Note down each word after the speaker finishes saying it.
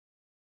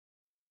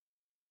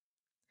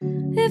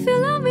If you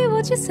love me,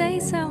 would you say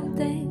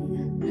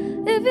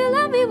something? If you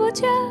love me, would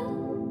you?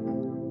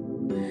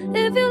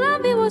 If you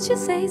love me, would you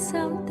say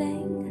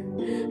something?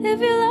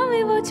 If you love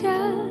me, would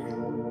you?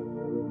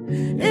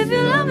 If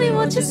you love me,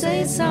 would you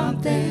say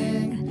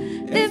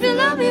something? If you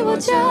love me,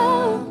 would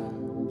you?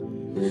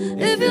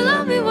 If you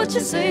love me, would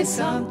you say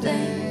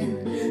something?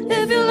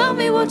 If you love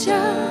me, would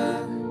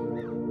you?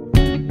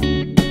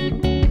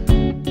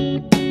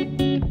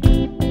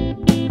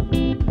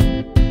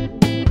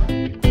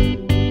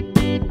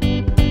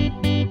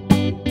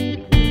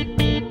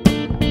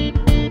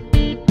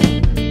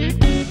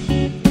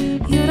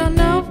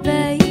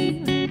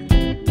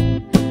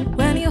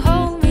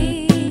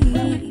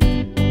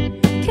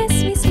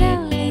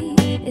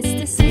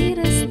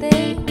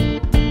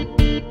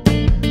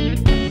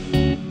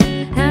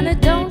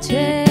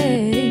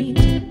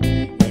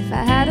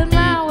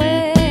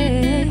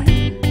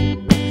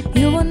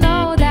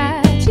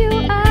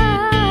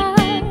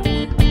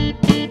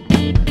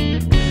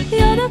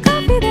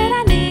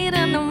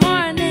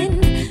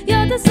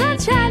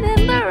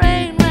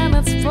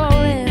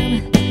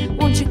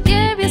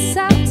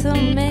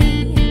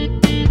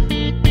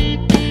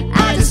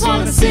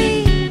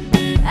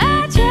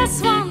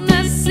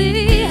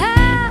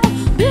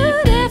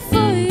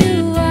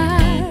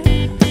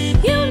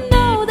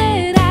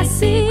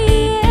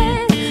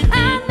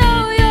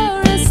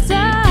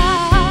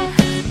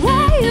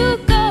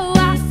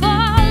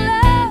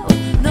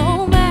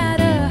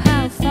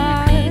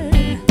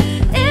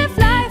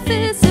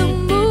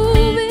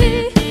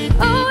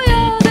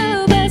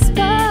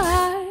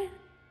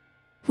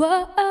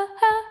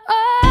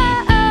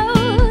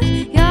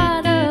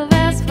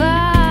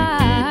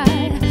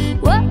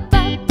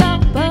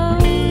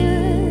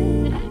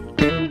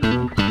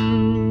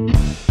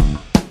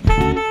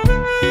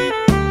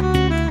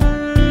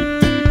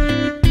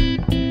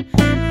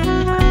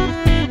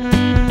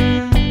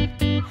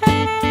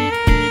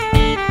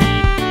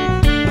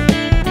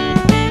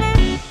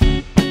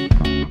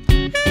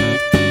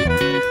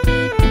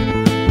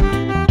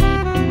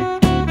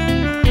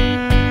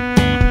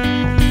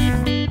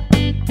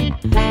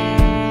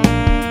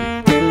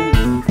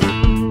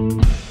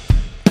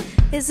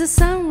 It's the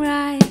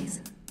sunrise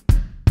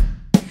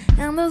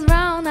and those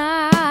brown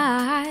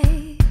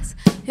eyes.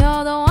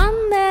 You're the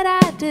one that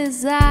I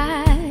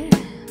desire.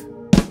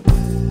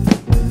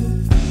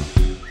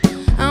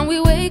 And we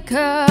wake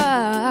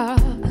up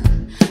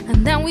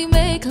and then we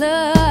make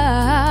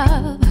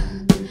love.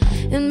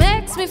 It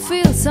makes me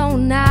feel so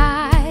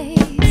nice.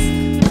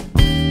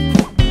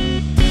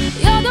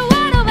 You're the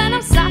water when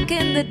I'm stuck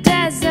in the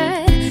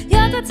desert.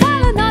 You're the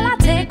Tylenol I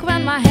take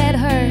when my head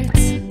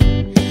hurts.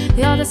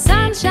 You're the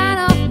sunshine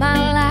of my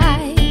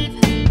life.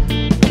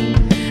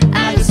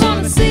 I just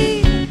wanna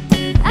see,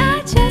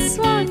 I just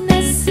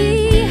wanna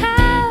see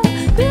how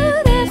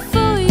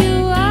beautiful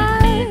you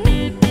are.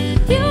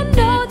 You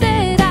know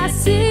that I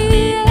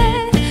see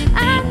it.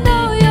 I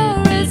know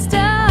you're a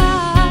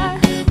star.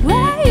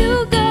 Where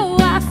you go,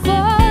 I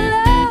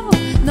follow,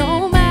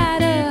 no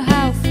matter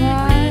how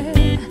far.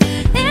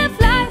 If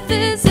life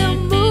is a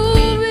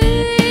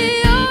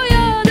movie, oh,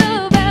 you're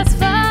the best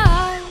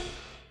part.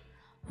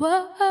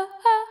 Whoa.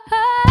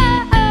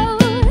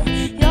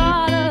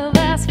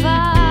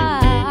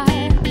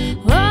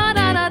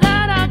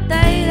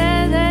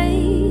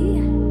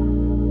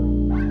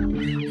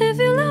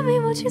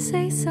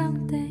 Say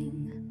something.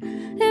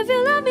 If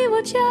you love me,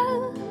 would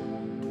you?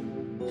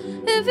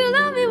 If you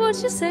love me, would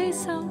you say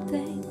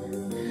something?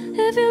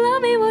 If you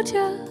love me, would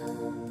you?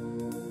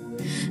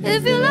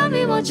 If you love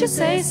me, would you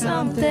say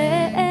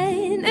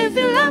something? If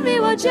you love me,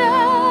 would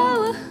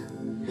you?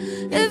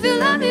 If you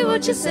love me,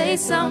 would you say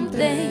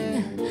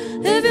something?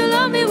 If you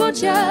love me, would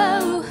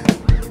you?